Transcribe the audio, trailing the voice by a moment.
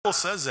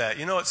says that.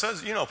 It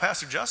says,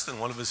 Pastor Justin,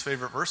 one of his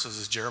favorite verses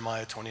is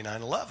Jeremiah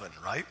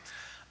 29:11, right?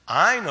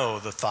 I know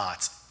the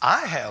thoughts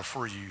I have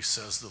for you,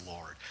 says the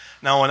Lord.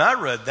 Now, when I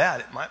read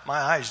that, my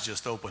eyes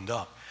just opened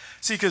up.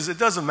 See, because it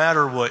doesn't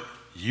matter what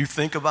you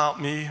think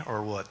about me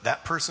or what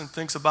that person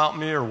thinks about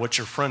me or what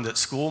your friend at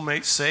school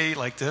may say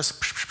like this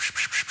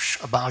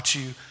about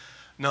you.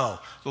 No,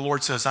 the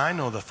Lord says, I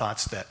know the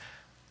thoughts that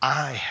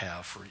I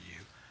have for you.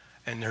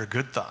 And they're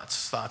good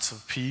thoughts, thoughts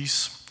of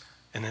peace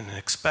and an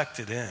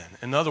expected end.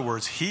 In other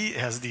words, he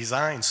has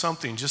designed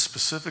something just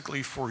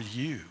specifically for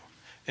you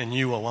and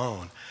you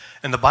alone.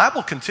 And the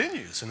Bible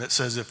continues, and it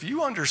says, if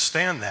you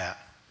understand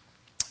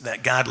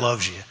that God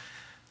loves you,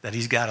 that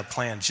he's got a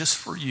plan just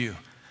for you,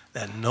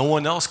 that no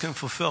one else can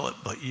fulfill it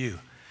but you.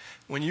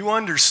 When you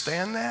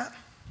understand that,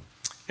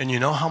 and you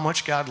know how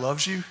much God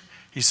loves you,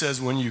 he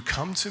says, when you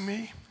come to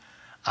me,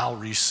 I'll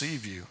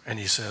receive you. And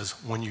he says,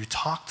 when you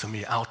talk to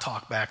me, I'll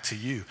talk back to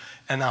you.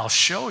 And I'll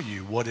show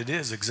you what it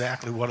is,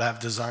 exactly what I've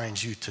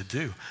designed you to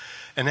do.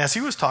 And as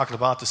he was talking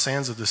about the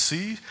sands of the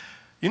sea,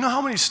 you know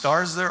how many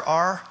stars there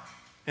are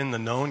in the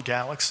known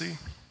galaxy?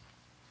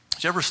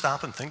 Did you ever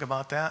stop and think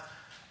about that?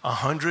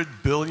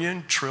 100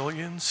 billion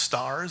trillion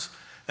stars,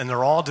 and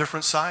they're all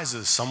different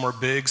sizes. Some are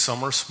big,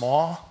 some are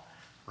small,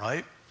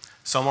 right?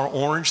 Some are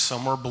orange,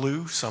 some are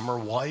blue, some are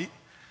white.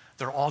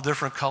 They're all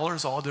different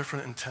colors, all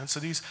different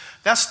intensities.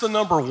 That's the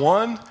number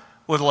one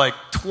with like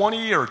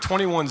 20 or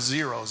 21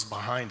 zeros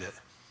behind it.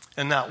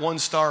 And that one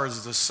star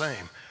is the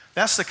same.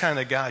 That's the kind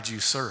of God you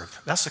serve.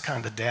 That's the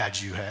kind of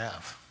dad you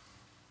have.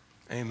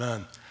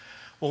 Amen.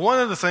 Well, one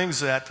of the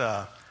things that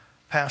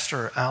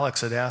Pastor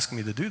Alex had asked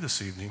me to do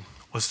this evening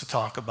was to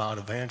talk about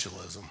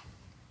evangelism,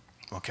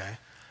 okay?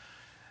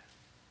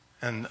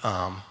 And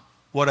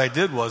what I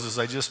did was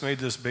I just made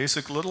this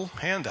basic little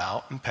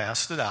handout and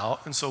passed it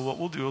out. And so what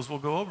we'll do is we'll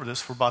go over this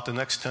for about the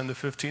next 10 to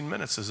 15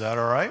 minutes. Is that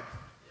all right?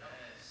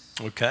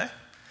 Yes. Okay.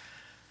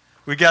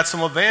 We got some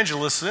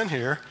evangelists in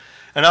here.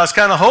 And I was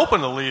kind of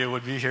hoping Aaliyah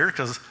would be here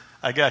because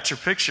I got your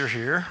picture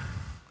here.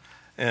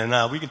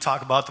 And we can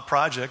talk about the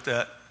project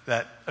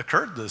that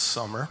occurred this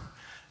summer.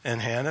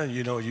 And Hannah,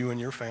 you and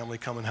your family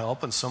come and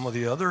help. And some of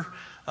the other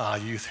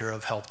youth here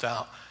have helped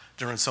out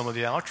during some of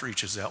the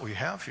outreaches that we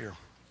have here.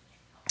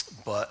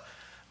 But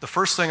the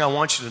first thing I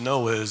want you to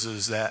know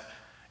is that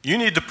you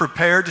need to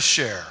prepare to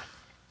share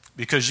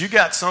because you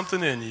got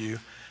something in you.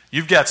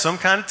 You've got some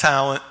kind of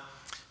talent.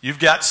 You've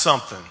got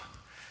something.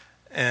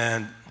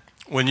 And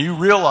when you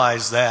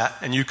realize that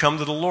and you come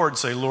to the Lord and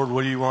say, Lord,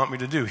 what do you want me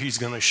to do? He's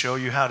going to show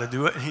you how to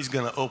do it, and he's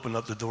going to open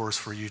up the doors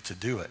for you to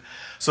do it.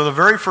 So the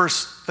very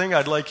first thing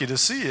I'd like you to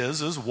see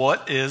is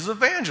what is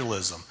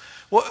evangelism?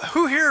 Well,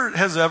 who here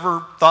has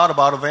ever thought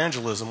about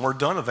evangelism or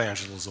done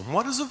evangelism?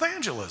 What is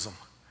evangelism?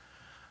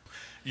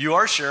 You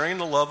are sharing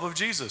the love of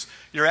Jesus.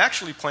 You're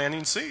actually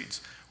planting seeds.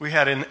 We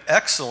had an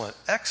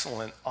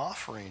excellent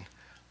offering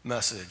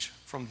message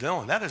from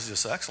Dylan. That is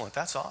just excellent.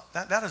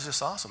 That is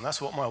just awesome.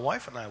 That's what my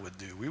wife and I would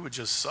do. We would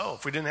just sow.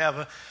 If we didn't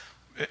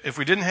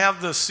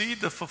have the seed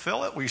to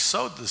fulfill it, we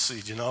sowed the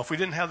seed. If we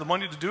didn't have the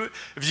money to do it,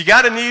 if you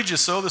got a need, you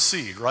sow the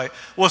seed, right?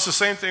 Well, it's the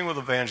same thing with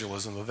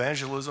evangelism.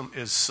 Evangelism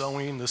is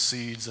sowing the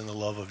seeds in the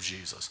love of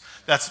Jesus.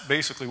 That's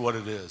basically what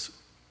it is.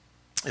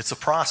 It's a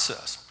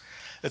process.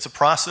 It's a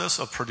process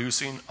of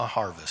producing a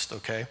harvest,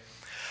 okay?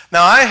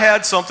 Now, I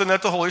had something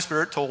that the Holy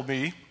Spirit told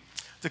me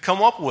to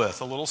come up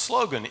with, a little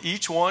slogan,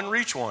 each one,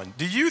 reach one.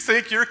 Do you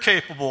think you're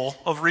capable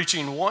of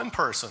reaching one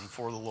person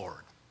for the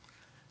Lord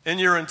in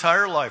your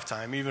entire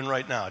lifetime, even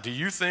right now? Do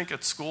you think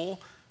at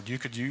school you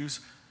could use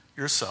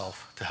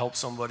yourself to help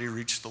somebody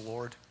reach the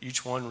Lord?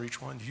 Each one,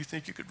 reach one. Do you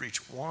think you could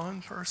reach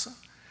one person?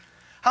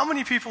 How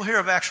many people here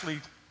have actually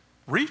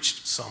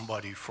reached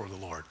somebody for the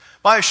Lord?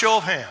 By a show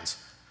of hands.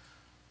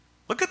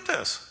 Look at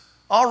this.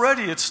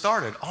 Already it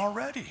started.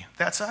 Already.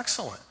 That's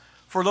excellent.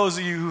 For those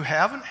of you who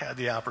haven't had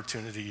the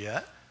opportunity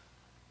yet,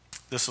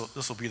 this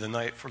will be the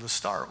night for the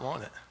start,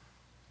 won't it?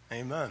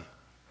 Amen.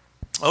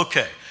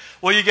 Okay.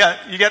 Well, you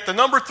got the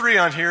number 3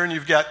 on here, and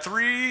you've got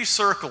 3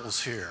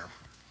 circles here.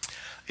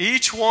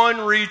 Each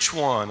one, reach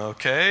one,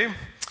 okay?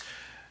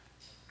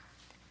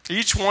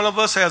 Each one of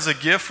us has a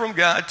gift from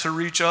God to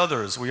reach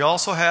others. We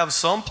also have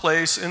some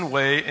place and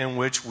way in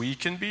which we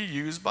can be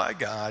used by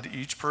God.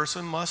 Each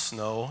person must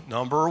know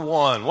number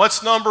 1.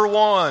 What's number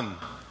 1?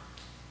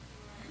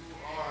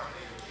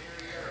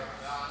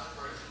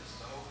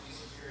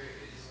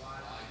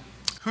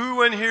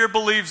 Who in here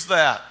believes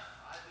that?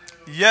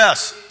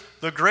 Yes,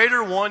 the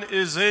greater one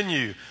is in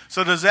you.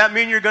 So does that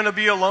mean you're going to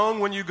be alone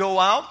when you go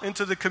out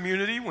into the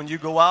community, when you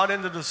go out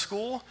into the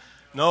school?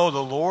 No,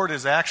 the Lord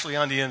is actually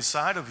on the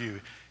inside of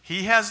you.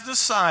 He has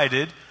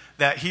decided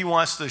that he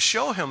wants to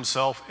show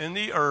himself in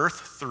the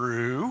earth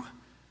through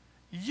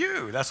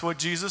you. That's what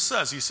Jesus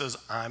says. He says,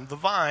 I'm the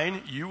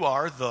vine, you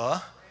are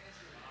the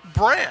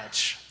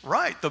branch.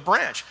 Right, the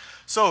branch.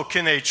 So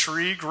can a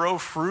tree grow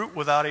fruit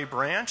without a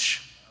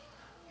branch?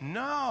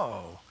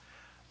 No.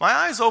 My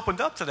eyes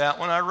opened up to that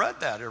when I read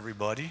that,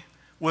 everybody.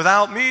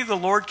 Without me, the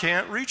Lord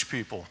can't reach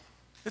people.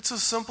 It's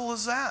as simple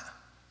as that.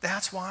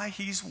 That's why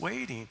he's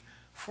waiting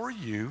for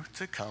you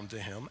to come to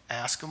him,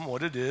 ask him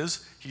what it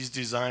is he's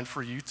designed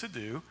for you to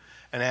do,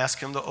 and ask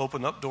him to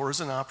open up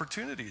doors and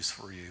opportunities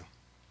for you.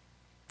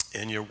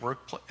 In your work,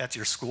 at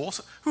your school.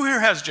 Who here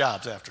has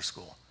jobs after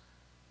school?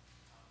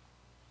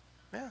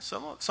 Yeah,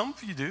 some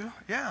of you do.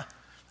 Yeah.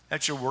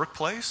 At your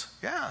workplace?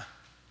 Yeah.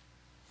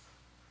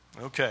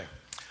 Okay.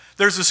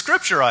 There's a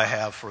scripture I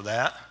have for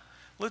that.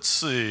 Let's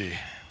see.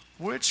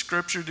 Which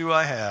scripture do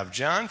I have?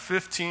 John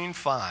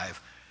 15:5.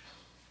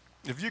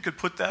 If you could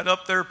put that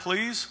up there,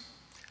 please.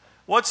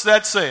 What's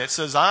that say? It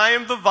says, I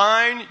am the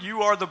vine,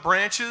 you are the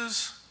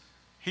branches.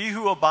 He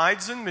who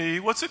abides in me.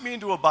 What's it mean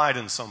to abide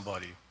in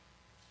somebody?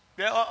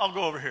 Yeah, I'll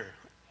go over here.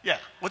 Yeah.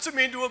 What's it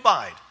mean to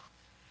abide?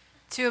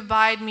 To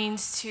abide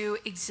means to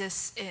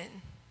exist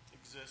in.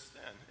 Exist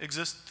in.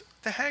 Exist,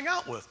 to hang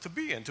out with, to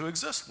be in, to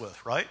exist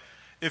with, right?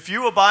 If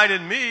you abide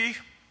in me,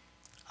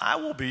 I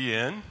will be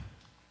in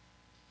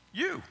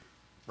you,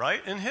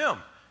 right? In him.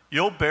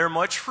 You'll bear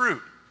much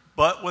fruit.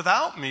 But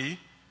without me,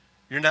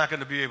 you're not going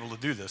to be able to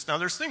do this. Now,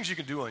 there's things you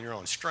can do on your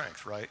own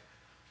strength, right?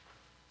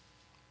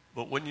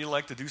 But wouldn't you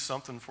like to do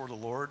something for the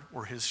Lord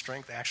where his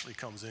strength actually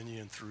comes in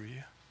you and through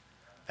you?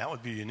 That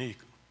would be unique.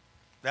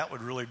 That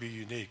would really be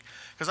unique.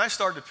 Because I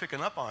started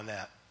picking up on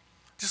that.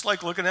 Just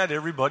like looking at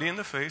everybody in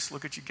the face,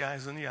 look at you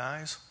guys in the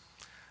eyes.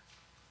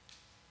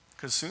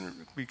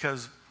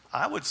 Because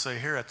I would say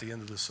here at the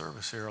end of the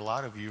service here, a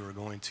lot of you are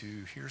going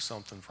to hear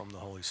something from the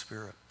Holy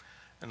Spirit.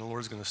 And the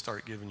Lord's going to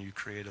start giving you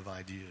creative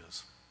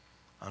ideas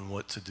on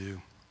what to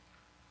do.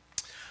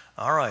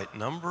 All right,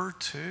 number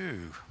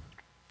 2.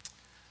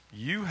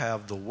 You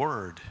have the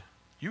word.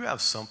 You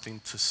have something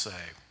to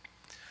say.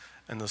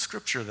 And the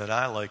scripture that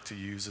I like to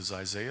use is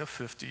Isaiah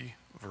 50,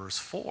 verse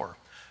 4.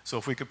 So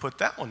if we could put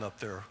that one up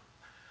there.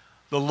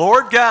 The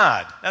Lord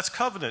God, that's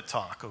covenant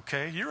talk,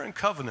 okay? You're in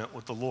covenant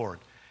with the Lord.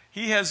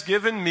 He has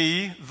given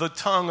me the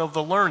tongue of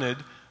the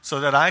learned so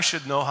that I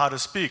should know how to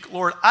speak.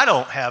 Lord, I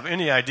don't have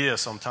any idea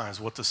sometimes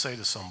what to say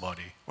to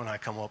somebody when I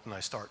come up and I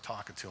start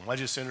talking to them. I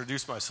just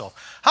introduce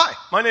myself. Hi,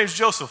 my name's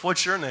Joseph.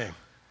 What's your name?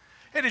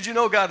 Hey, did you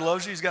know God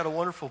loves you? He's got a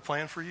wonderful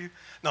plan for you.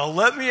 Now,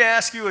 let me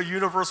ask you a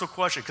universal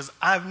question, because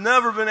I've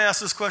never been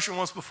asked this question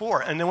once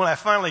before. And then when I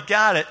finally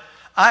got it,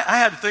 I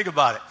had to think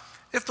about it.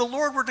 If the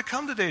Lord were to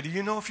come today, do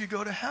you know if you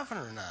go to heaven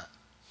or not?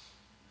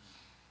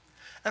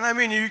 And I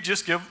mean, you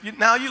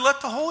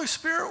let the Holy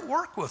Spirit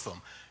work with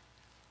them.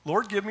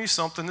 Lord, give me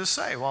something to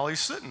say while he's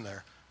sitting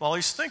there, while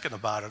he's thinking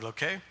about it,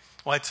 okay?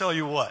 Well, I tell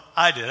you what,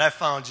 I did. I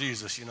found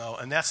Jesus,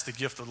 and that's the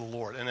gift of the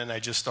Lord. And then I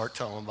just start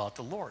telling them about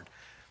the Lord.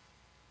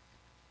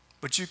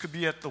 But you could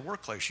be at the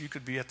workplace. You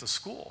could be at the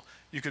school.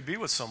 You could be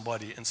with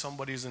somebody and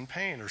somebody's in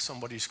pain or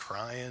somebody's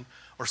crying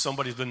or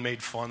somebody's been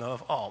made fun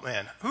of. Oh,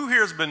 man. Who here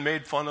has been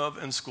made fun of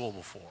in school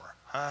before?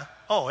 Huh?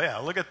 Oh, yeah.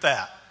 Look at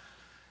that.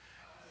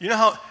 Do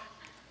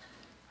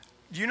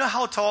you know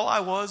how tall I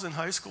was in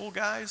high school,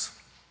 guys?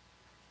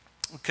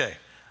 Okay.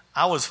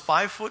 I was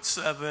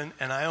 5'7"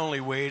 and I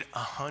only weighed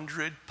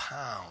 100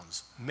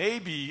 pounds,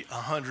 maybe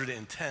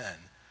 110.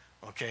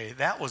 Okay.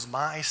 That was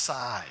my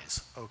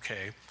size.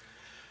 Okay.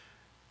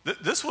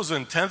 This was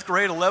in 10th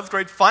grade, 11th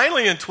grade.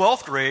 Finally, in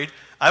 12th grade,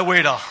 I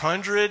weighed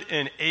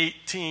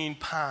 118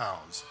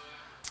 pounds.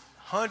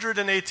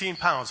 118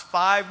 pounds,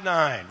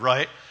 5'9",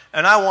 right?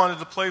 And I wanted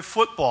to play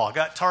football.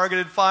 Got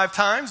targeted 5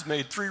 times,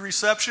 made 3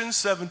 receptions,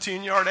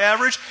 17-yard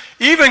average,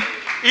 even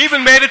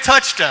made a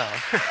touchdown.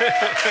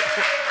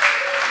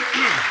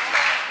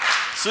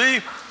 See,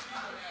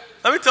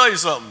 let me tell you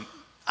something.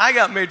 I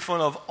got made fun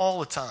of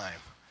all the time.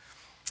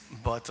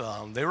 But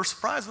they were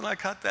surprised when I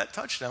caught that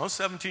touchdown. It was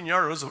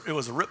 17-yard. It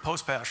was a rip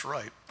post pass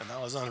right, and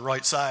I was on the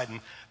right side, and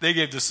they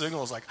gave the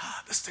signal. I was like,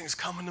 this thing's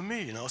coming to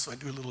me, So I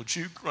do a little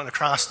juke, run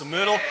across the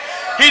middle.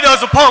 He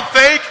does a pump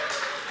fake,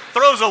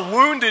 throws a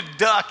wounded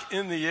duck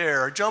in the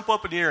air, jump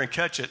up in the air and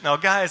catch it. Now,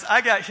 guys,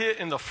 I got hit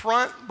in the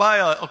front by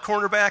a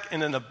cornerback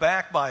and in the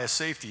back by a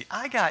safety.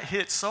 I got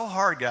hit so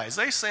hard, guys.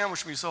 They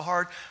sandwiched me so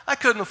hard, I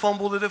couldn't have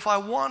fumbled it if I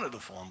wanted to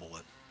fumble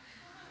it.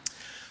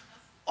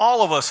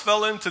 All of us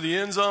fell into the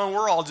end zone.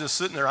 We're all just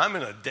sitting there. I'm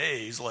in a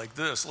daze like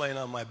this, laying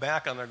on my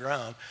back on the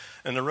ground.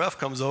 And the ref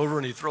comes over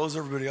and he throws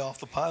everybody off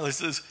the pile. He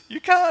says,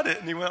 you caught it.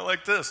 And he went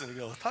like this. And he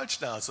goes,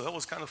 touchdown. So that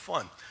was kind of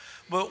fun.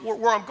 But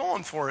where I'm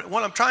going for it,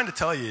 what I'm trying to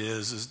tell you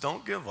is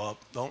don't give up.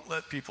 Don't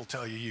let people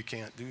tell you you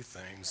can't do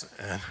things.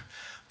 And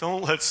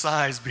don't let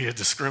size be a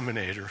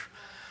discriminator.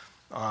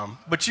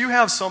 But you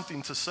have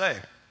something to say.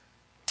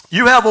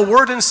 You have a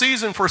word in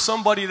season for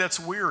somebody that's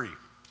weary.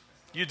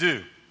 You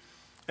do.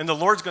 And the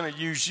Lord's going to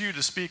use you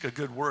to speak a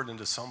good word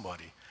into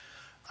somebody.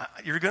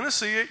 You're going to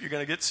see it. You're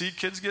going to see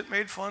kids get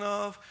made fun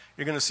of.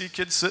 You're going to see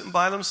kids sitting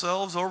by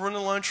themselves over in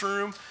the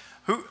lunchroom.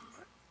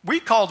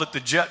 We called it the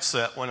jet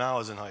set when I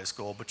was in high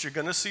school, but you're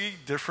going to see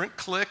different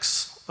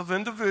cliques of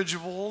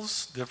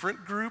individuals,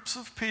 different groups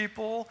of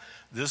people.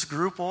 This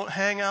group won't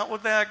hang out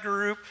with that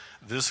group.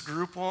 This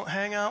group won't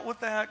hang out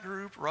with that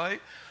group,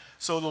 right?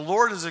 So the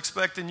Lord is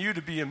expecting you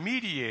to be a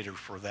mediator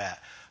for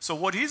that. So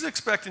what he's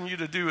expecting you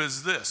to do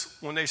is this.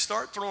 When they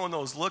start throwing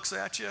those looks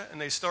at you and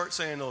they start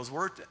saying those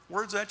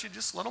words at you,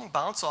 just let them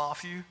bounce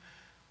off you.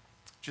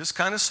 just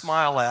kind of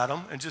smile at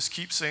them and just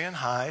keep saying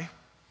hi.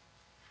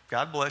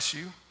 God bless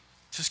you.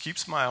 Just keep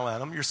smiling at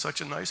them. You're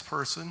such a nice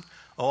person.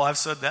 Oh, I've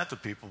said that to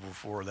people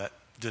before that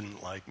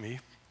didn't like me.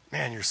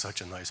 Man, you're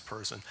such a nice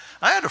person.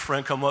 I had a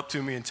friend come up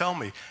to me and tell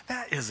me,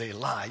 that is a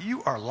lie.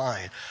 You are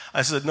lying.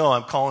 I said, no,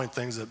 I'm calling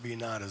things that be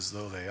not as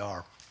though they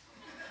are.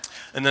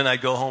 And then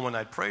I'd go home and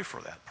I'd pray for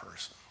that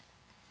person.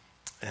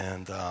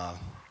 And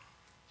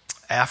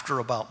after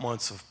about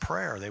months of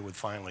prayer, they would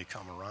finally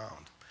come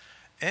around.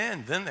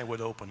 And then they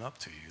would open up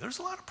to you. There's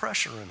a lot of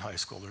pressure in high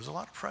school. There's a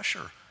lot of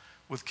pressure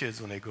with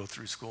kids when they go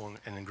through school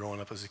and then growing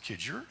up as a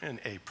kid. You're in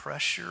a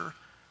pressure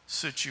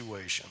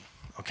situation,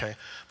 okay?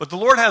 But the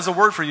Lord has a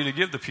word for you to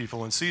give to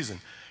people in season.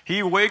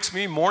 He wakes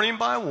me morning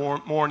by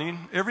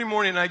morning. Every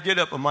morning I get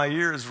up and my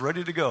ear is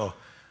ready to go.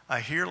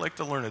 I hear like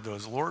the learned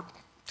does, Lord,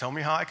 tell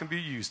me how I can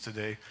be used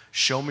today.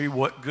 Show me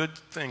what good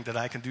thing that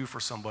I can do for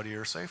somebody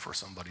or say for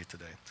somebody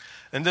today.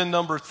 And then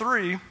number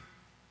 3,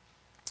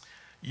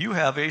 you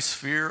have a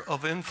sphere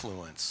of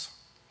influence.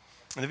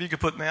 And if you could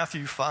put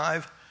Matthew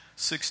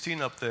 5:16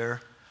 up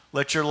there,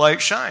 let your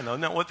light shine.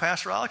 Isn't that what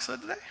Pastor Alex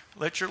said today?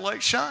 Let your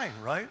light shine,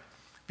 right?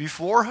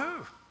 Before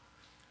who?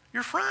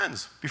 Your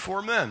friends,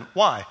 before men.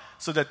 Why?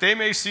 So that they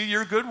may see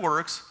your good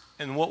works,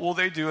 and what will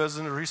they do as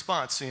a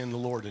response, seeing the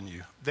Lord in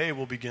you? They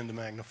will begin to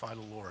magnify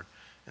the Lord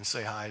and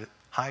say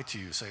hi to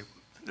you. Say,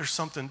 there's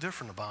something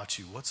different about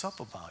you. What's up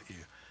about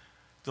you?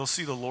 They'll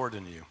see the Lord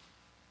in you.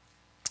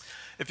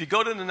 If you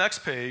go to the next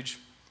page,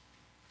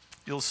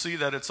 you'll see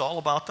that it's all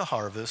about the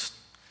harvest.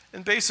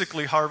 And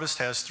basically, harvest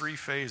has 3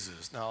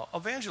 phases. Now,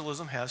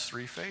 evangelism has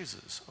 3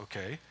 phases,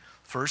 okay?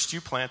 First,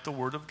 you plant the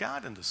word of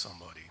God into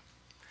somebody.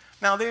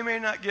 Now, they may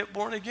not get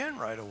born again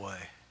right away.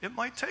 It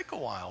might take a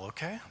while,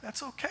 okay?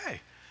 That's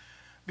okay.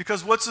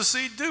 Because what's the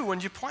seed do when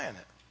you plant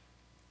it?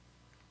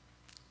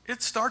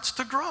 It starts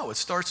to grow. It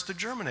starts to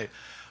germinate.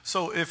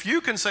 So if you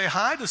can say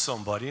hi to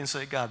somebody and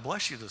say, God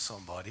bless you to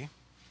somebody,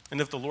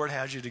 and if the Lord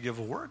has you to give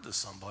a word to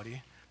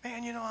somebody,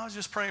 man, you know, I was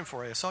just praying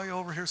for you. I saw you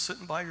over here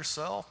sitting by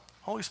yourself.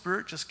 Holy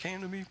Spirit just came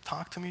to me,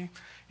 talked to me.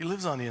 He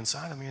lives on the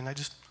inside of me, and I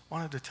just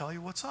wanted to tell you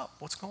what's up,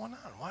 what's going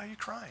on, why are you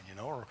crying, you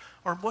know,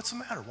 or what's the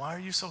matter, why are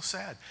you so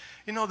sad?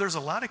 You know, there's a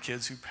lot of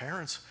kids whose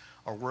parents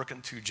are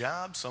working 2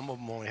 jobs. Some of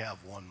them only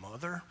have one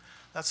mother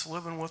that's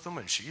living with them,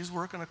 and she's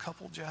working a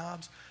couple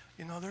jobs.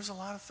 You know, there's a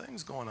lot of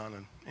things going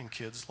on in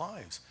kids'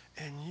 lives,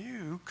 and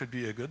you could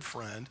be a good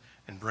friend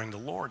and bring the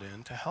Lord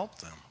in to help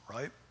them,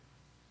 right?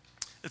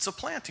 It's a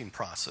planting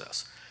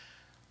process.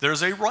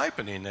 There's a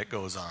ripening that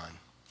goes on.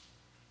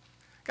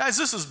 Guys,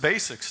 this is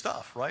basic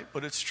stuff, right?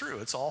 But it's true.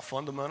 It's all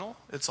fundamental.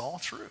 It's all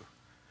true,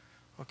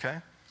 okay?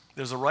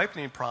 There's a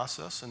ripening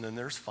process, and then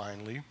there's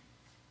finally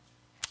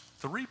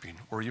the reaping,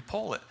 where you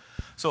pull it.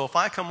 So if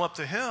I come up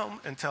to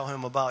him and tell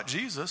him about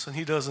Jesus, and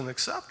he doesn't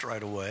accept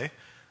right away,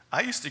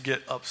 I used to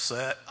get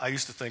upset. I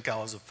used to think I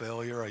was a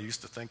failure. I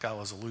used to think I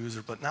was a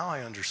loser. But now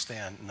I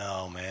understand,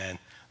 no, man,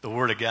 the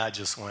word of God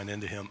just went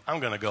into him. I'm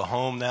going to go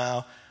home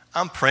now.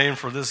 I'm praying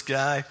for this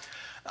guy.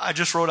 I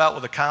just rode out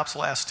with the cops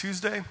last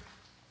Tuesday,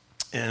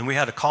 and we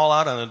had a call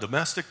out on a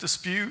domestic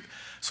dispute.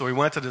 So we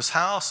went to this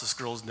house. This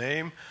girl's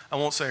name, I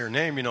won't say her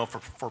name, you know,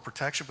 for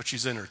protection, but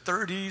she's in her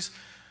 30s.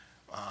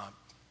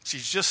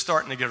 She's just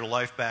starting to get her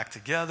life back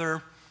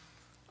together.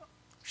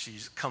 She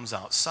comes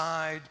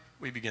outside.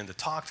 We begin to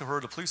talk to her.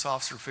 The police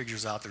officer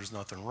figures out there's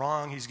nothing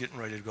wrong. He's getting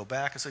ready to go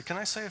back. I said, can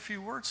I say a few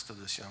words to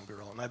this young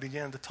girl? And I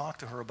began to talk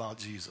to her about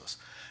Jesus.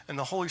 And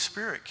the Holy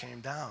Spirit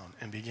came down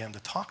and began to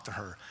talk to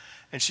her.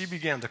 And she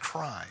began to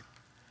cry.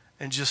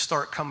 And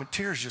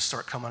tears just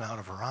start coming out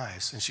of her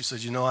eyes. And she said,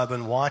 you know, I've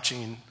been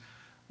watching,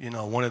 you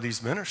know, one of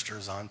these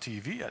ministers on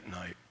TV at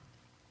night,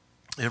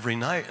 every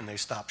night, and they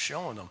stopped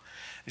showing them.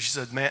 And she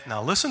said, man,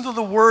 now listen to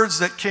the words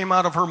that came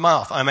out of her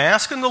mouth. I'm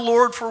asking the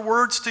Lord for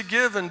words to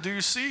give in due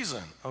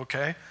season,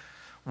 okay?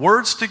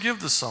 Words to give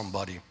to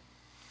somebody.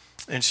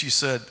 And she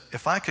said,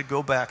 if I could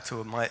go back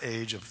to my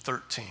age of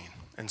 13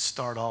 and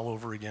start all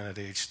over again at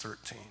age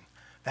 13,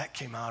 that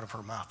came out of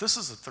her mouth. This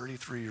is a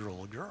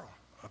 33-year-old girl,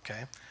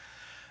 okay?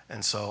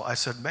 And so I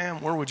said,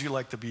 ma'am, where would you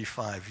like to be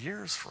 5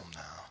 years from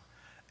now?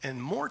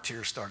 And more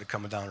tears started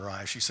coming down her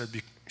eyes. She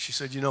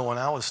said, you know, when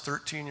I was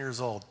 13 years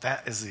old,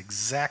 that is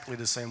exactly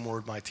the same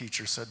word my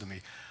teacher said to me.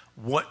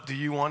 What do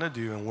you want to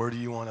do and where do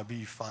you want to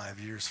be 5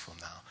 years from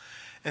now?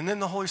 And then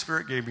the Holy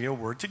Spirit gave me a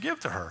word to give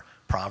to her.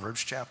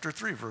 Proverbs chapter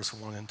 3, verse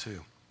 1 and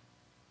 2.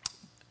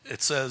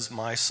 It says,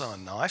 my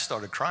son. Now, I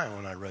started crying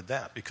when I read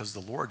that because the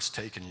Lord's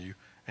taken you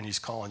and he's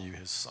calling you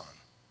his son,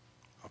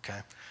 okay?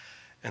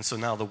 And so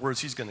now the words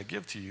he's going to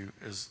give to you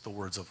is the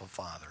words of a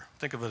father.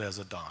 Think of it as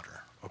a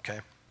daughter, okay?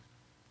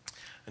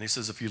 And he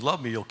says, if you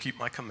love me, you'll keep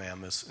my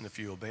commandments, and if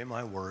you obey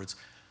my words,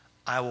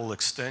 I will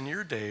extend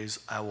your days,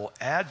 I will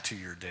add to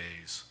your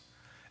days.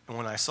 And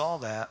when I saw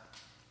that,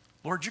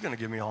 Lord, you're going to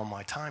give me all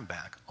my time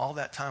back. All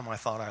that time I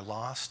thought I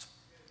lost,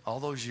 all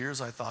those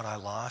years I thought I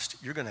lost,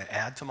 you're going to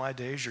add to my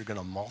days, you're going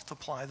to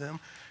multiply them,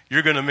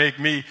 you're going to make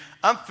me,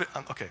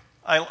 okay,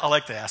 I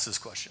like to ask this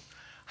question.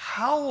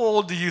 How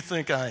old do you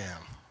think I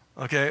am?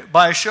 Okay,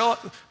 by a show,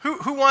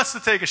 who wants to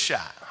take a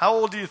shot? How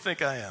old do you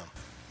think I am?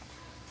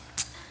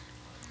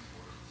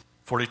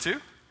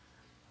 42?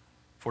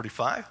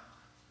 45?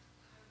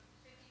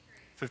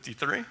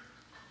 53?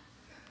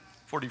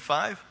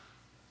 45?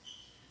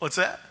 What's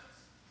that?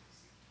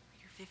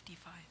 You're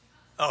 55.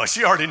 Oh,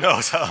 she already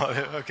knows.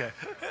 Oh, okay.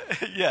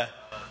 Yeah.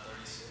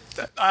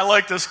 I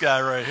like this guy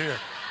right here.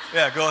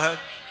 Yeah, go ahead.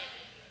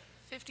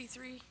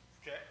 53.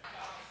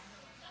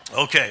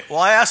 Okay. Well,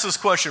 I asked this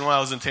question when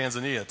I was in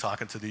Tanzania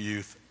talking to the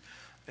youth.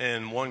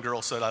 And one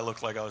girl said I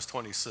looked like I was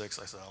 26.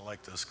 I said, I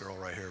like this girl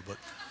right here.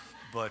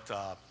 But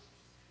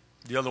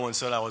the other one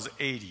said I was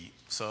 80.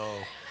 So,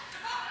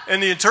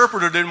 and the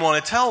interpreter didn't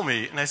want to tell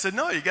me. And I said,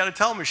 no, you got to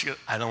tell me. She goes,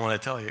 I don't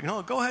want to tell you.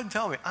 No, go ahead and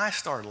tell me. I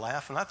started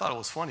laughing. I thought it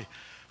was funny.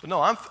 But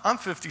no, I'm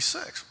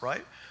 56,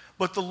 right?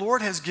 But the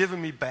Lord has given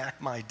me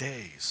back my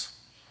days,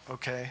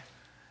 okay?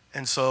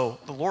 And so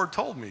the Lord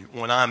told me,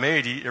 when I'm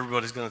 80,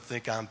 everybody's going to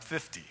think I'm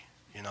 50,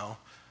 you know?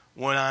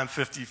 When I'm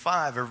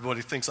 55,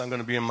 everybody thinks I'm going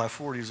to be in my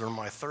 40s or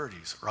my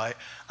 30s, right?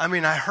 I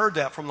mean, I heard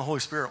that from the Holy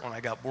Spirit when I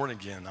got born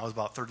again. I was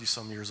about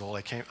 30-some years old.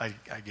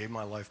 I gave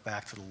my life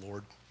back to the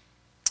Lord,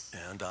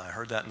 and I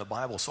heard that in the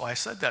Bible. So I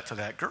said that to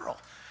that girl,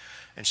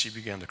 and she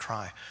began to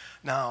cry.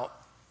 Now,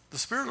 the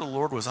Spirit of the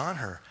Lord was on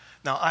her.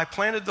 Now, I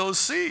planted those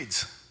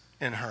seeds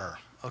in her,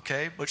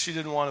 okay? But she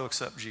didn't want to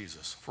accept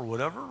Jesus. For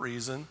whatever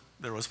reason,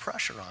 there was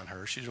pressure on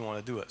her. She didn't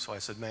want to do it. So I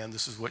said, man,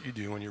 this is what you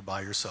do when you're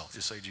by yourself.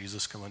 Just say,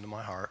 Jesus, come into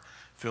my heart.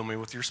 Fill me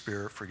with your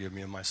Spirit. Forgive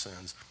me of my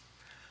sins.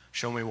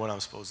 Show me what I'm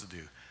supposed to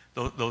do.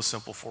 Those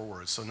simple 4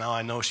 words. So now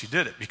I know she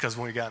did it, because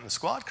when we got in the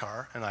squad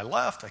car and I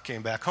left, I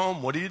came back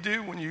home. What do you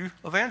do when you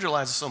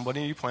evangelize to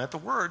somebody and you plant the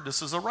word?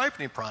 This is a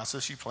ripening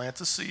process. You plant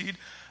the seed.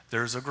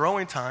 There's a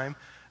growing time,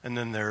 and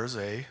then there's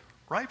a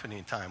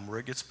ripening time where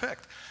it gets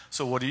picked.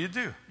 So what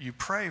do? You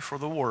pray for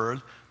the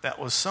word that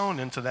was sown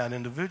into that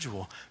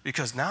individual,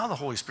 because now the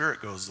Holy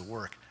Spirit goes to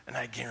work. And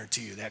I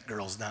guarantee you that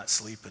girl's not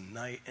sleeping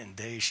night and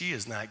day. She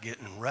is not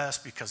getting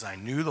rest, because I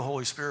knew the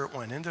Holy Spirit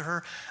went into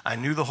her. I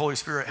knew the Holy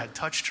Spirit had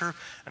touched her,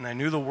 and I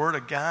knew the word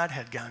of God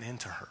had gone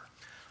into her.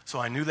 So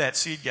I knew that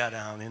seed got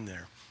down in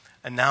there.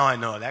 And now I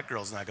know that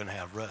girl's not going to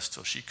have rest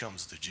till she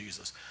comes to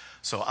Jesus.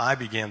 So I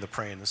began to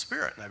pray in the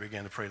Spirit, and I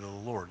began to pray to the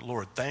Lord.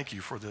 Lord, thank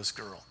you for this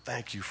girl.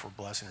 Thank you for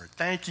blessing her.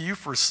 Thank you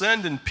for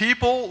sending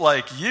people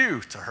like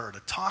you to her to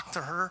talk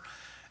to her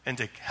and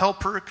to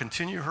help her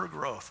continue her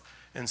growth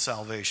in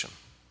salvation.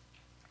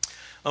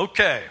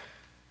 Okay.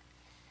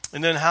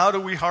 And then how do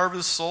we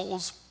harvest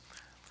souls?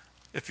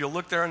 If you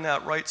look there on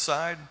that right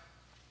side,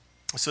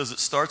 it says it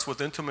starts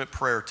with intimate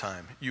prayer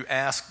time. You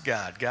ask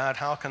God, God,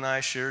 how can I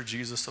share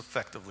Jesus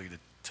effectively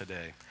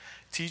today?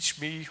 Teach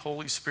me,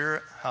 Holy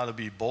Spirit, how to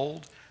be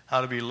bold,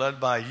 how to be led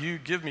by you.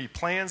 Give me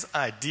plans,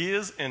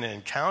 ideas, and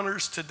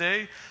encounters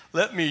today.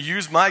 Let me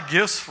use my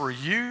gifts for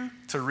you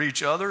to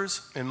reach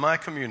others in my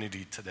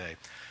community today.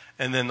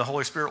 And then the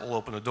Holy Spirit will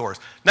open the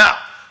doors. Now,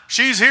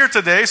 she's here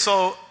today,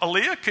 so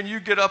Aaliyah, can you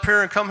get up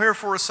here and come here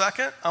for a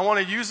second? I want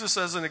to use this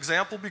as an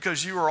example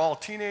because you are all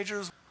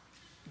teenagers.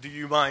 Do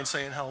you mind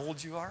saying how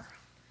old you are?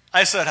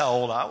 I said how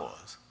old I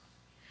was.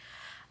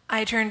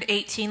 I turned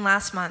 18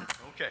 last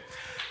month. Okay.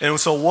 And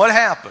so what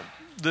happened?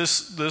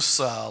 This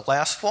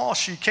last fall,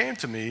 she came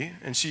to me,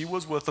 and she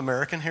was with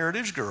American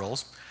Heritage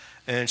Girls,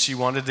 and she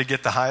wanted to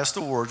get the highest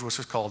award, which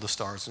was called the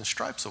Stars and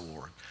Stripes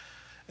Award.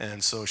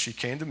 And so she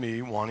came to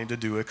me wanting to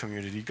do a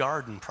community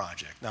garden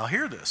project. Now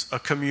hear this, a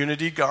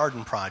community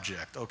garden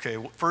project. Okay,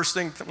 first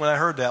thing when I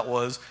heard that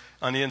was,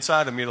 on the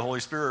inside of me, the Holy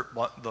Spirit,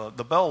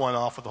 the bell went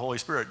off with the Holy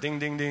Spirit. Ding,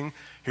 ding, ding.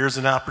 Here's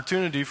an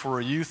opportunity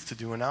for a youth to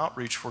do an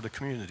outreach for the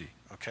community,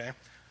 okay?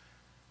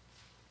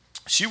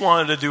 She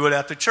wanted to do it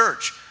at the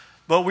church,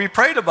 but we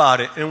prayed about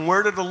it. And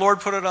where did the Lord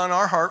put it on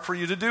our heart for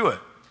you to do it?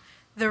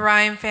 The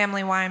Ryan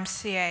Family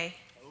YMCA.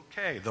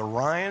 Okay, the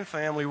Ryan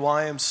Family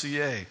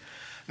YMCA.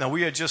 Now,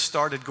 we had just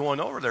started going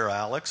over there,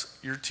 Alex.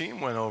 Your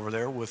team went over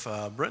there with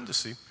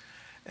Brindisi.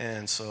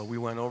 And so we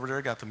went over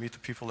there, got to meet the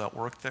people that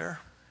worked there.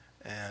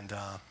 And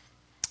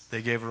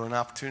they gave her an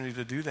opportunity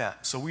to do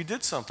that. So we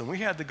did something. We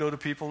had to go to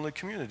people in the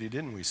community,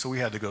 didn't we? So we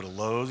had to go to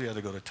Lowe's. We had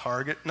to go to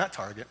Target. Not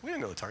Target. We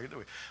didn't go to Target, did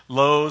we?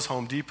 Lowe's,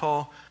 Home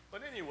Depot.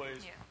 But anyways,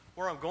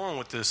 where I'm going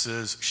with this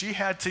is she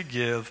had to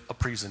give a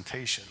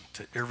presentation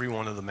to every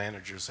one of the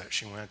managers that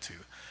she went to.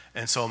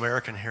 And so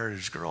American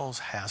Heritage Girls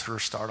has her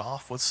start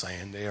off with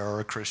saying they are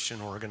a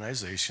Christian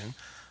organization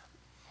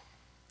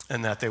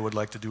and that they would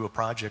like to do a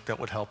project that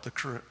would help the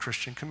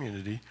Christian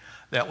community,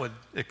 that would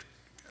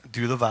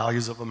do the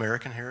values of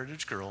American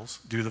Heritage Girls,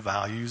 do the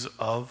values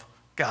of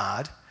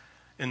God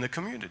in the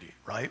community,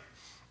 right?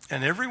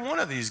 And every one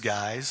of these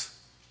guys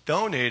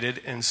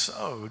donated and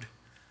sowed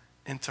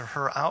into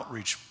her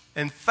outreach.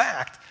 In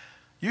fact,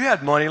 you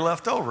had money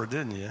left over,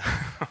 didn't you?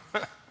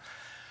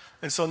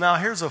 And so now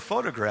here's a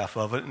photograph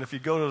of it. And if you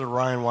go to the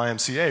Ryan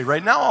YMCA,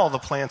 right now all the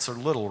plants are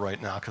little right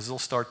now because they'll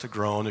start to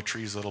grow and the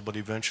tree's little, but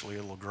eventually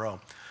it'll grow.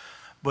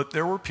 But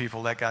there were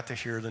people that got to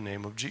hear the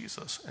name of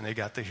Jesus, and they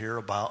got to hear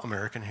about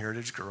American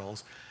Heritage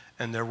Girls,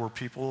 and there were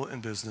people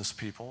and business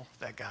people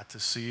that got to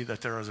see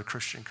that there was a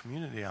Christian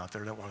community out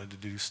there that wanted to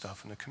do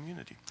stuff in the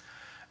community.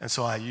 And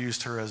so I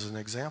used her as an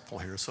example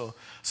here. So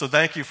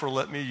thank you for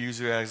letting me use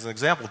you as an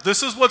example.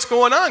 This is what's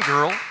going on,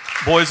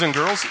 boys and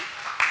girls,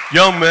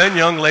 young men,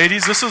 young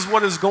ladies. This is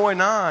what is going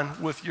on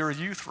with your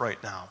youth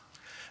right now.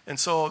 And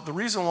so the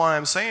reason why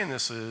I'm saying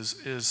this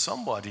is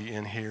somebody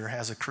in here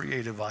has a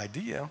creative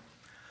idea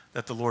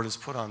that the Lord has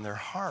put on their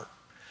heart.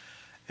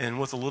 And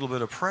with a little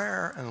bit of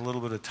prayer and a little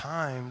bit of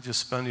time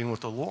just spending with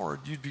the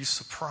Lord, you'd be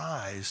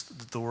surprised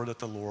the door that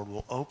the Lord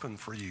will open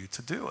for you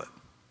to do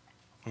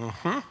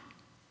it.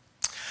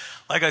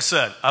 Like I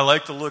said, I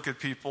like to look at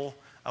people.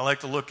 I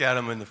like to look at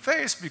them in the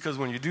face because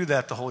when you do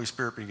that, the Holy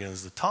Spirit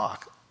begins to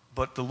talk.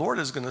 But the Lord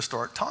is going to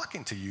start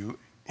talking to you.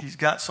 He's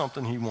got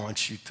something he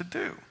wants you to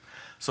do.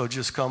 So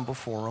just come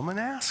before him and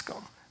ask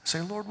him.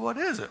 Say, Lord, what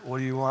is it? What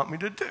do you want me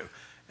to do?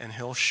 And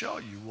he'll show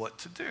you what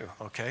to do,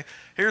 okay?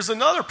 Here's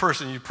another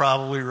person you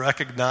probably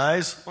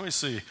recognize. Let me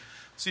see.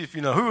 See if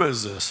you know. Who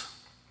is this?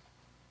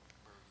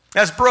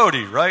 That's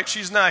Brody, right?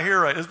 She's not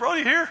here, right? Is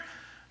Brody here?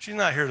 She's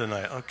not here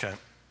tonight. Okay.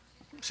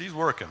 She's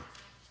working.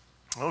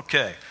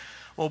 Okay.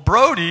 Well,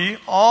 Brody,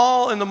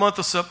 all in the month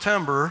of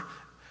September,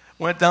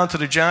 went down to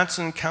the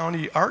Johnson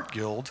County Art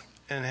Guild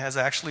and has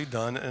actually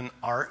done an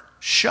art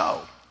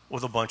show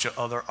with a bunch of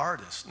other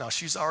artists. Now,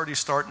 she's already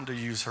starting to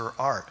use her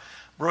art.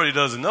 Brody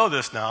doesn't know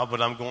this now,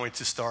 but I'm going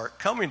to start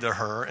coming to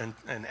her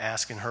and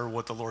asking her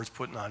what the Lord's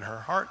putting on her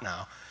heart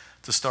now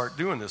to start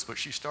doing this. But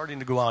she's starting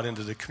to go out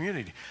into the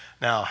community.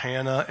 Now,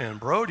 Hannah and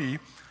Brody,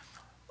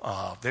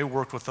 they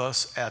worked with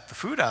us at the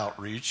food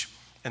outreach,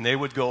 and they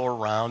would go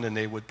around and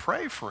they would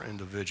pray for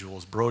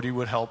individuals. Brody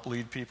would help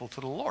lead people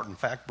to the Lord. In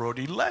fact,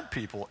 Brody led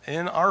people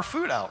in our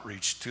food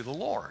outreach to the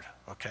Lord,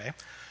 okay?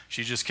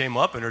 She just came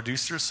up,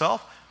 introduced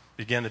herself,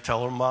 began to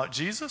tell them about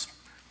Jesus,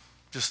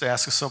 just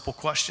ask a simple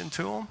question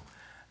to them.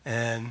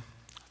 And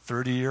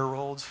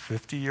 30-year-olds,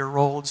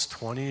 50-year-olds,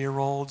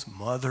 20-year-olds,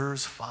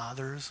 mothers,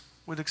 fathers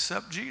would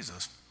accept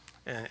Jesus.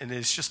 And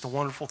it's just a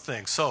wonderful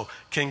thing. So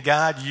can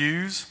God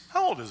use,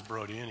 how old is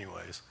Brody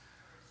anyways?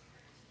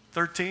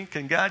 13?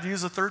 Can God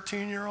use a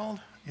 13-year-old?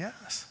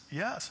 Yes,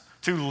 yes.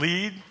 To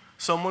lead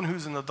someone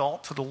who's an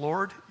adult to the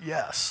Lord?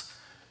 Yes,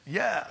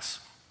 yes.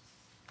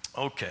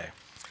 Okay.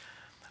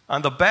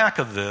 On the back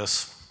of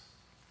this,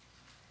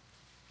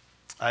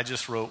 I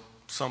just wrote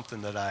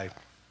something that I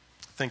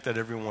think that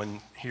everyone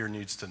here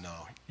needs to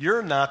know.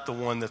 You're not the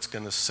one that's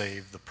going to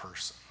save the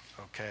person,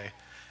 okay?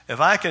 If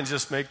I can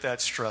just make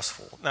that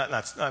stressful,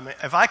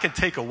 if I can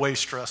take away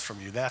stress from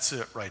you, that's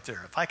it right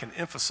there. If I can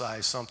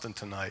emphasize something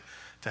tonight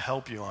to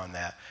help you on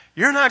that,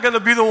 you're not going to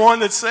be the one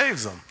that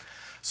saves them.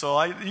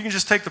 So you can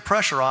just take the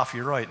pressure off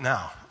you right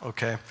now,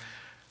 okay?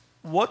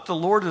 What the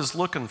Lord is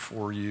looking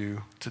for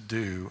you to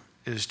do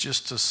is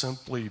just to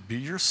simply be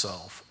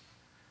yourself,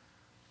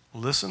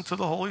 listen to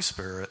the Holy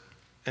Spirit,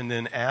 and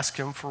then ask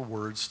him for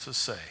words to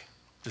say.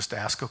 Just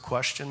ask a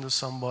question to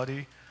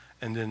somebody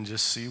and then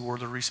just see where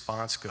the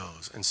response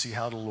goes and see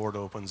how the Lord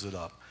opens it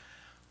up.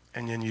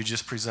 And then you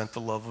just present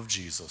the love of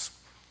Jesus.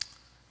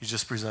 You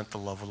just present the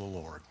love of the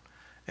Lord.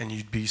 And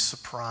you'd be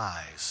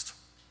surprised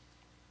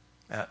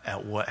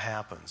at what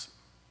happens.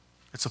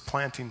 It's a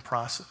planting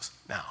process.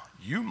 Now,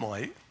 you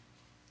might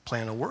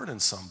plant a word in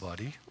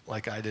somebody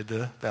like I did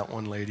to that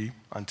one lady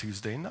on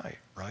Tuesday night,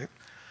 right?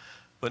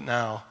 But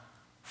now,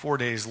 4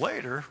 days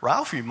later,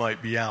 Ralphie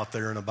might be out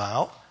there and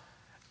about,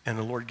 and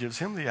the Lord gives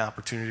him the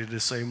opportunity to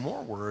say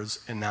more words,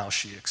 and now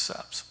she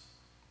accepts.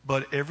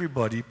 But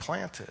everybody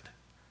planted.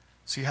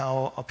 See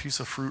how a piece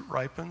of fruit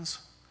ripens?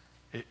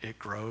 It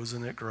grows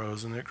and it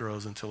grows and it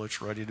grows until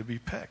it's ready to be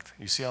picked.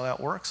 You see how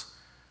that works?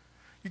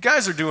 You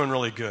guys are doing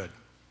really good,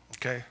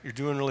 okay? You're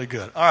doing really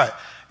good. All right.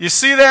 You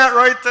see that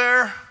right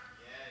there?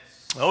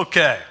 Yes.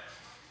 Okay.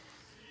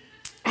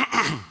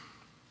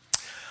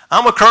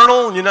 I'm a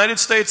colonel in the United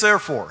States Air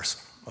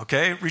Force,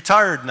 okay?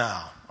 Retired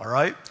now, all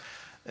right?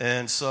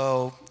 And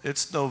so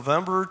it's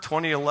November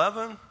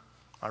 2011.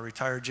 I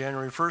retired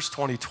January 1st,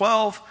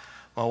 2012.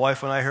 My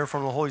wife and I hear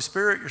from the Holy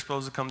Spirit, you're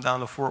supposed to come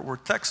down to Fort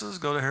Worth, Texas,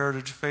 go to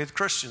Heritage Faith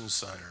Christian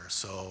Center.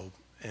 So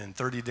in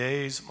 30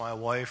 days, my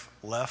wife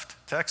left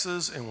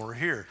Texas, and we're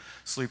here,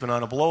 sleeping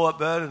on a blow-up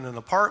bed in an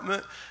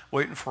apartment,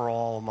 waiting for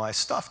all of my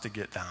stuff to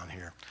get down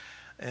here.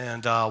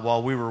 And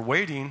while we were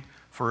waiting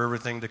for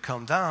everything to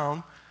come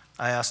down,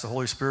 I asked the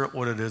Holy Spirit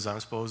what it is I'm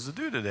supposed to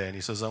do today. And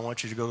he says, I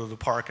want you to go to the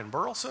park in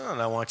Burleson,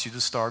 and I want you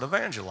to start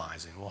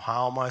evangelizing. Well,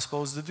 how am I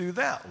supposed to do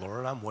that,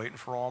 Lord? I'm waiting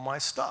for all my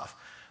stuff.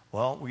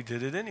 Well, we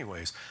did it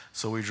anyways.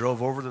 So we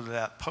drove over to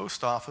that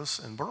post office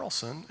in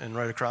Burleson, and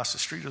right across the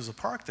street is a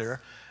park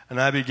there, and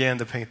I began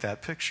to paint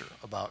that picture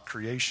about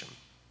creation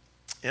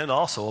and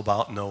also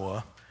about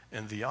Noah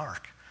and the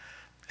ark.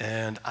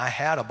 And I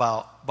had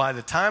by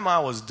the time I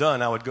was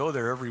done, I would go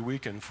there every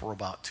weekend for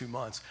about 2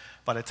 months.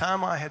 By the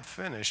time I had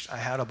finished, I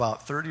had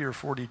about 30 or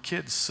 40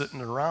 kids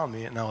sitting around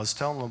me, and I was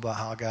telling them about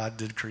how God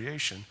did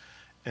creation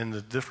and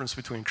the difference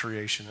between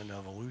creation and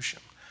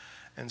evolution.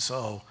 And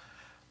so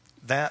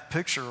that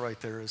picture right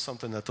there is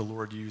something that the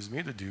Lord used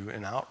me to do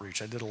in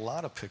outreach. I did a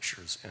lot of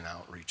pictures in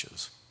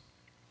outreaches.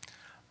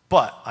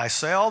 But I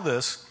say all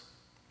this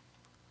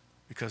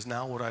because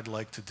now what I'd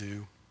like to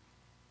do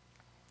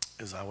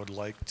is I would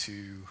like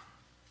to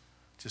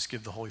just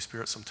give the Holy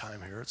Spirit some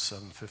time here. It's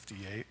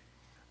 7:58.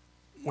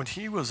 When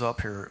he was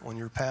up here, when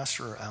your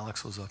pastor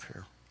Alex was up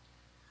here,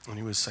 when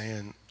he was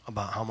saying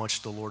about how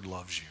much the Lord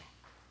loves you,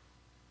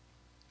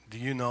 do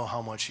you know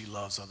how much he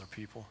loves other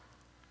people?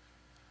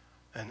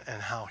 And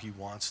how he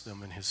wants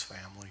them in his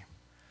family.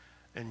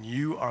 And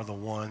you are the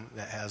one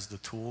that has the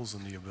tools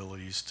and the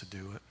abilities to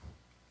do it.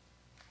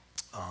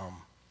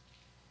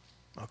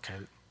 Okay,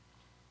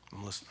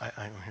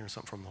 I'm hearing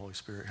something from the Holy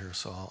Spirit here,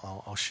 so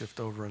I'll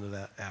shift over into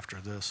that after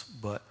this.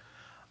 But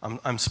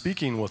I'm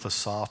speaking with a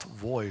soft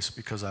voice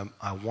because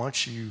I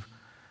want you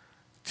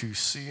to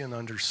see and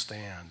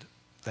understand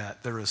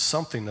that there is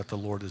something that the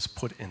Lord has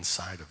put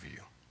inside of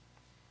you.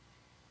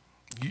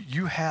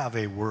 You have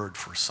a word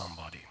for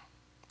somebody.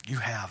 You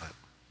have it,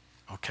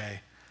 okay?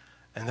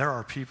 And there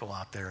are people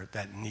out there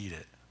that need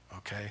it,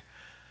 okay?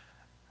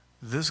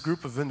 This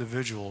group of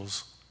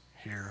individuals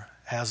here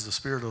has the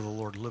Spirit of the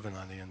Lord living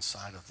on the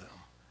inside of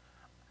them.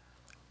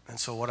 And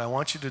so what I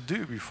want you to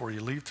do before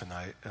you leave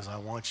tonight is I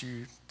want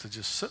you to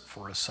just sit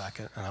for a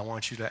second and I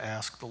want you to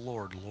ask the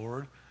Lord,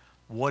 Lord,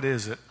 what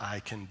is it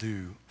I can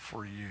do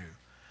for you?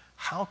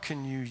 How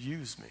can you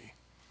use me?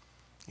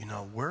 You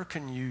know, where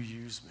can you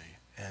use me?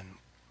 And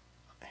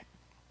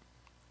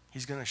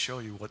he's going to show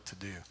you what to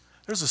do.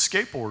 There's a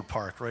skateboard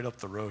park right up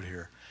the road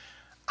here.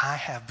 I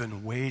have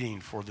been waiting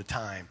for the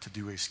time to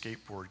do a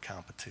skateboard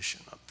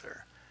competition up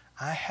there.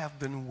 I have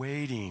been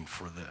waiting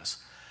for this.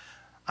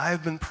 I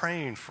have been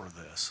praying for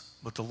this,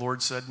 but the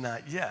Lord said,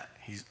 not yet.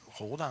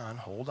 Hold on.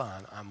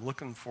 I'm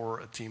looking for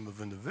a team of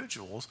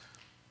individuals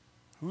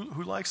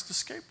who likes to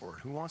skateboard,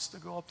 who wants to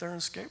go up there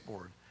and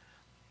skateboard.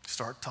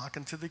 Start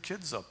talking to the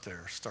kids up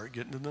there. Start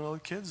getting to know the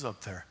kids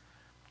up there.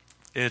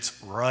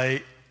 It's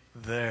right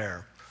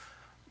there.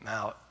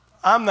 Now,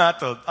 I'm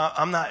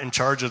not in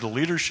charge of the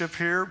leadership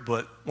here,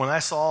 but when I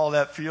saw all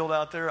that field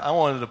out there, I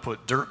wanted to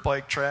put dirt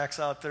bike tracks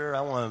out there.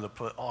 I wanted to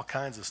put all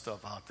kinds of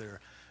stuff out there,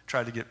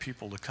 try to get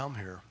people to come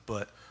here.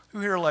 But who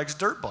here likes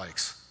dirt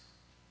bikes?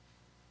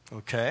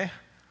 Okay.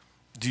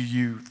 Do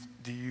you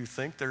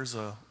think there's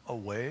a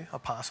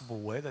possible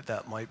way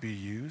that might be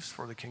used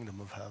for the kingdom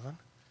of heaven?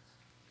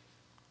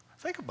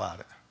 Think about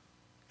it.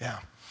 Yeah.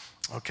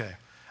 Okay.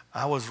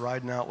 I was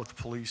riding out with the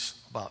police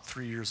about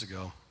 3 years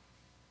ago.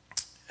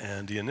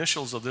 And the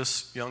initials of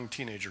this young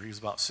teenager, he's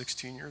about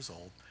 16 years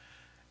old,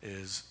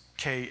 is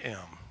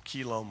KM,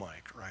 Kilo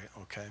Mike, right?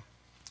 Okay.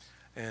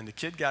 And the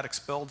kid got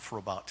expelled for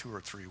about 2 or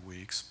 3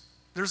 weeks.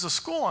 There's a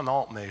school on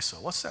Alt Mesa.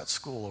 What's that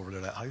school over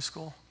there, that high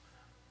school?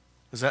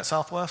 Is that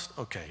Southwest?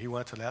 Okay, he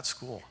went to that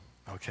school,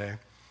 okay?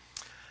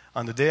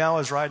 On the day I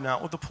was riding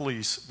out with the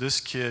police,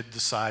 this kid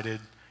decided,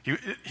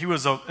 he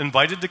was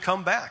invited to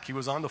come back. He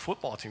was on the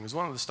football team. He was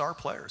one of the star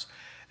players.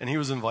 And he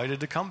was invited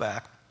to come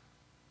back.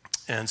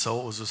 And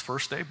so it was his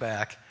first day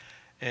back,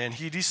 and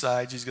he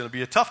decides he's going to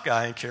be a tough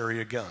guy and carry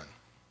a gun,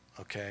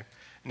 okay?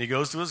 And he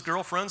goes to his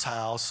girlfriend's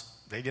house.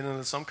 They get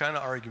into some kind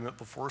of argument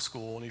before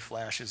school, and he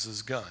flashes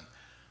his gun.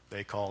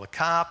 They call the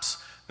cops.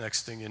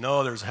 Next thing you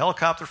know, there's a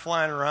helicopter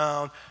flying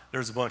around.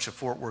 There's a bunch of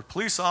Fort Worth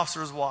police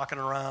officers walking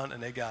around,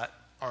 and they got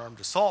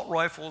armed assault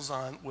rifles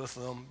on with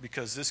them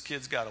because this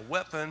kid's got a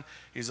weapon.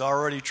 He's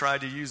already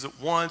tried to use it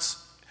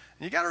once.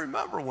 And you got to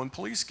remember, when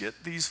police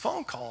get these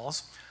phone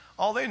calls,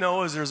 all they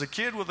know is there's a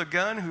kid with a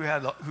gun who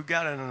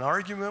got in an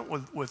argument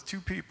with 2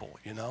 people,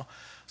 you know.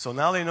 So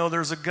now they know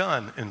there's a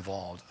gun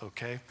involved,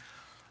 okay.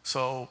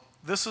 So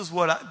this is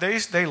what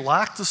they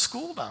locked the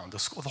school down.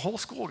 The whole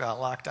school got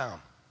locked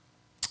down.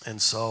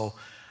 And so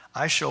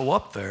I show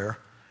up there,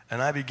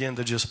 and I begin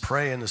to just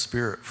pray in the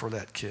Spirit for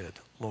that kid,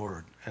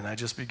 Lord. And I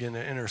just begin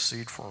to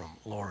intercede for him.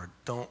 Lord,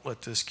 don't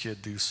let this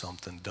kid do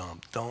something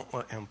dumb. Don't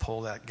let him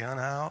pull that gun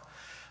out.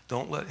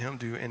 Don't let him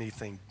do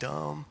anything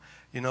dumb.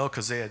 You know,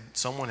 because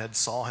someone had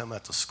saw him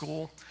at the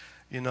school,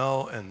 you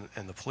know, and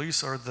the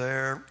police are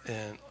there,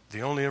 and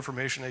the only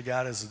information they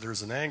got is that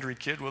there's an angry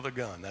kid with a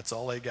gun. That's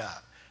all they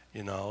got,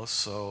 you know.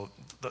 So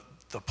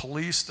the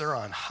police, they're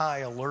on high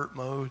alert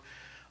mode.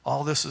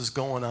 All this is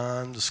going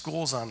on. The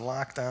school's on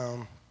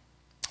lockdown.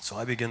 So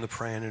I begin to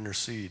pray and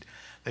intercede.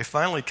 They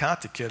finally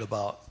caught the kid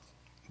about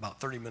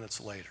 30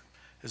 minutes later.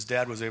 His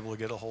dad was able to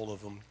get a hold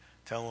of him,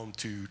 tell him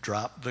to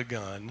drop the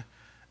gun,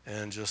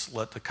 and just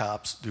let the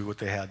cops do what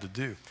they had to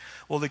do.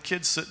 Well, the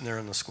kid's sitting there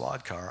in the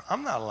squad car.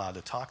 I'm not allowed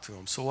to talk to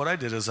him. So what I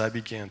did is I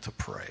began to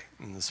pray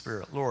in the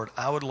Spirit. Lord,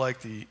 I would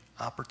like the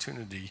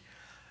opportunity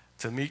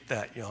to meet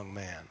that young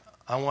man.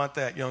 I want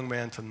that young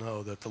man to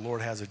know that the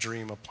Lord has a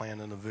dream, a plan,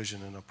 and a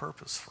vision, and a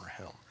purpose for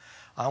him.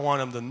 I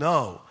want him to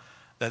know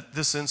that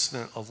this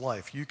incident of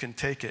life, you can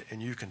take it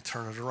and you can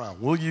turn it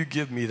around. Will you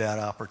give me that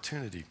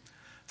opportunity?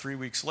 3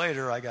 weeks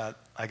later, I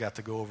got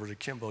to go over to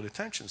Kimbo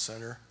Detention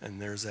Center,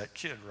 and there's that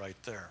kid right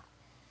there.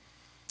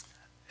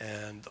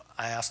 And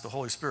I asked the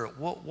Holy Spirit,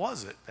 what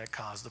was it that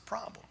caused the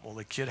problem? Well,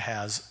 the kid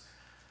has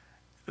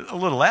a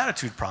little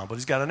attitude problem, but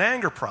he's got an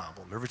anger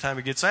problem. Every time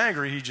he gets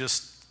angry, he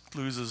just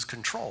loses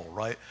control,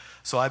 right?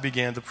 So I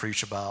began to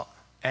preach about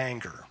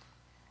anger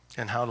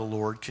and how the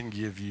Lord can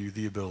give you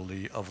the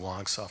ability of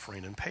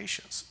long-suffering and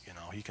patience. You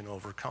know, he can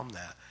overcome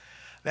that.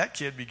 That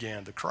kid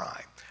began to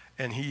cry,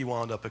 and he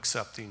wound up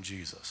accepting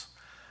Jesus.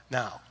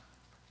 Now,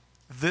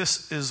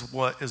 this is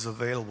what is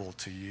available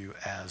to you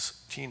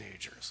as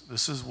teenagers.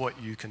 This is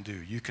what you can do.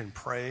 You can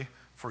pray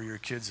for your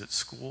kids at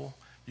school.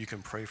 You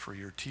can pray for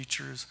your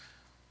teachers.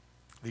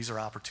 These are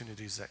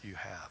opportunities that you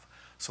have.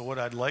 So what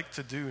I'd like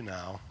to do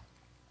now,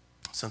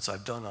 since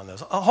I've done on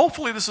this,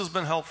 hopefully this has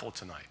been helpful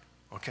tonight.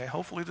 Okay,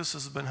 hopefully this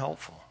has been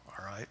helpful.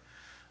 All right.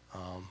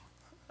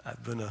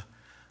 I've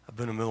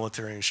been a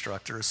military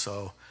instructor,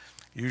 so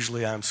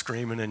usually I'm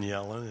screaming and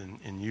yelling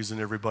and using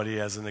everybody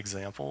as an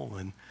example.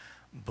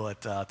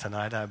 But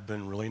tonight I've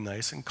been really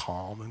nice and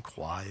calm and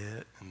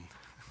quiet.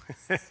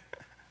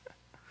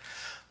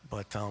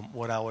 But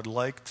what I would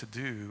like to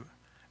do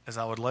is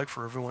I would like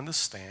for everyone to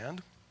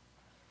stand.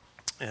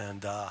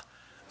 And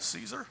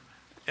Caesar,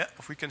 yeah,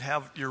 if we can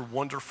have your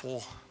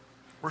wonderful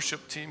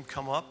worship team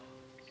come up.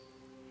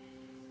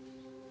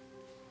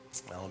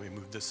 Now let me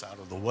move this out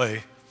of the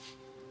way.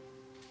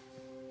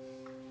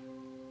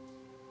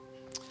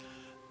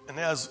 And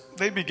as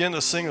they begin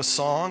to sing a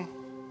song,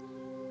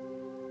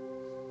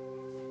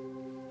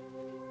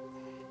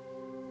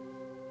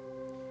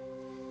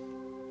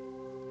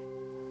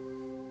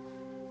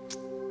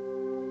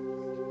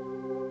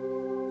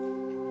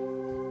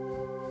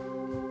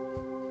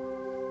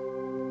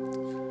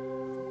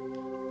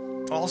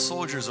 all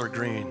soldiers are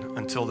green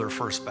until their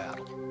first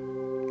battle,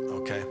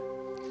 okay?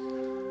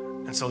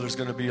 And so there's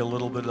going to be a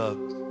little bit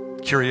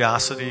of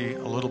curiosity,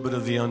 a little bit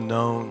of the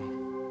unknown.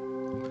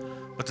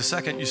 But the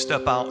second you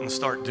step out and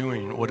start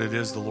doing what it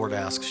is the Lord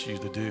asks you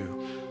to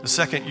do, the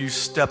second you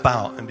step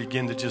out and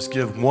begin to just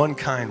give one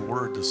kind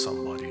word to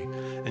somebody,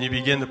 and you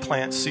begin to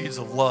plant seeds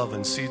of love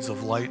and seeds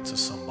of light to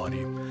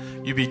somebody,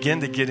 you begin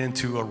to get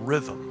into a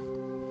rhythm.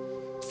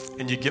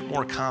 And you get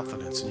more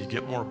confidence and you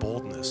get more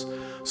boldness.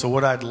 So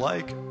what I'd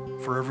like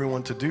for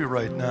everyone to do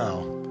right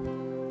now,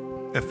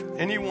 if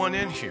anyone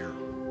in here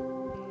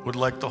would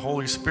like the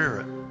Holy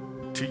Spirit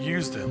to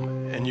use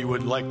them, and you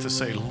would like to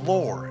say,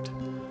 Lord,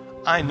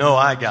 I know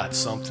I got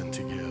something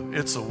to give.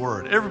 It's a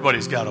word.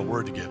 Everybody's got a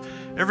word to give.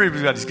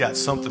 Everybody's got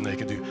something they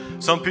can do.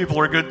 Some people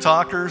are good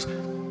talkers.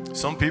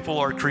 Some people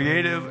are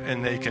creative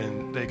and they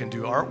can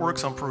do artwork.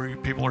 Some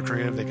people are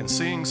creative, they can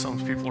sing. Some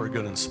people are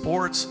good in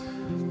sports.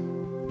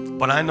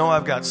 But I know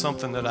I've got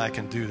something that I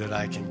can do, that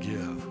I can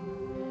give,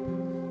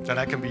 that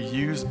I can be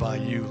used by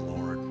you,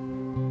 Lord.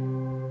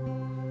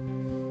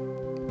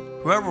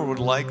 Whoever would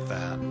like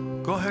that,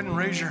 go ahead and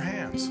raise your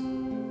hands.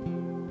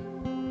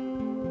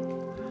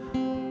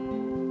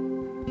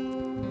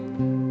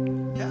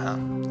 Yeah.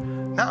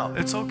 Now,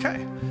 it's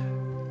okay.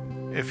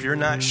 If you're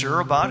not sure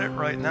about it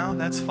right now,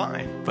 that's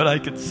fine. But I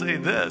could say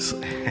this.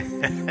 The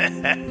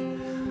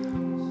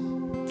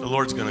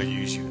Lord's going to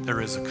use you.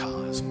 There is a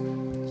cause.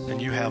 And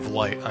you have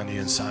light on the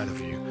inside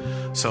of you.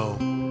 So,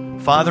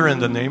 Father, in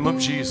the name of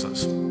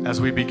Jesus,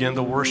 as we begin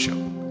to worship,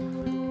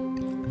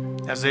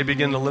 as they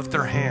begin to lift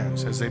their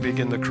hands, as they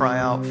begin to cry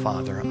out,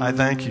 Father, I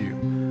thank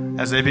you.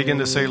 As they begin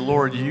to say,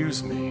 Lord,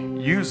 use me,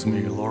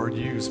 Lord,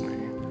 use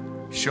me.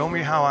 Show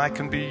me how I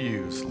can be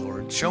used,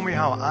 Lord. Show me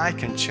how I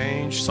can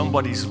change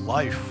somebody's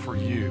life for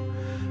you.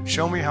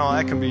 Show me how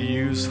I can be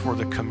used for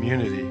the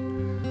community.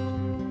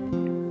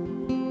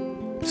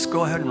 Just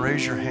go ahead and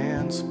raise your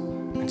hands.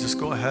 And just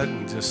go ahead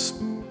and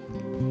just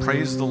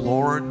praise the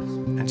Lord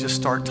and just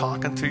start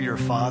talking to your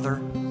Father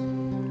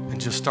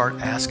and just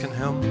start asking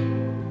Him.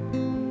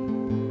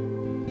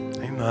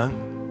 Amen.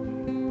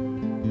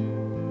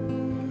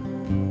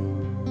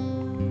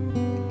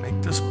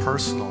 Make this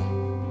personal.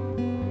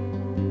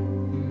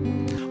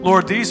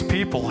 Lord, these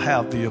people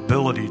have the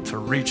ability to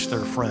reach their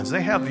friends.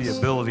 They have the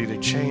ability to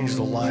change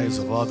the lives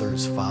of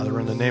others,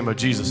 Father, in the name of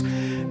Jesus.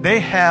 They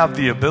have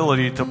the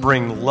ability to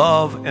bring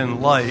love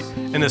and light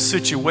in a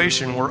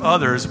situation where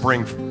others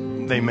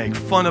they make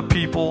fun of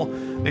people.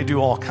 They do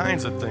all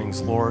kinds of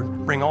things,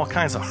 Lord. Bring all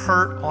kinds of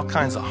hurt, all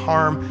kinds of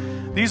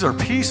harm. These are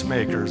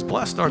peacemakers.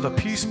 Blessed are the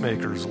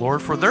peacemakers,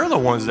 Lord, for they're the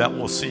ones that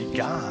will see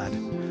God.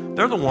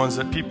 They're the ones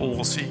that people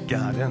will see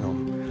God in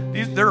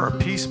them. There are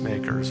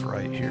peacemakers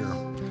right here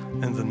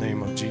in the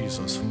name of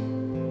Jesus.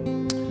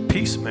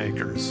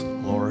 Peacemakers,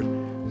 Lord.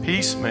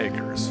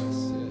 Peacemakers.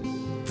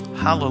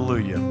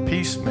 Hallelujah.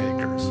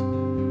 Peacemakers.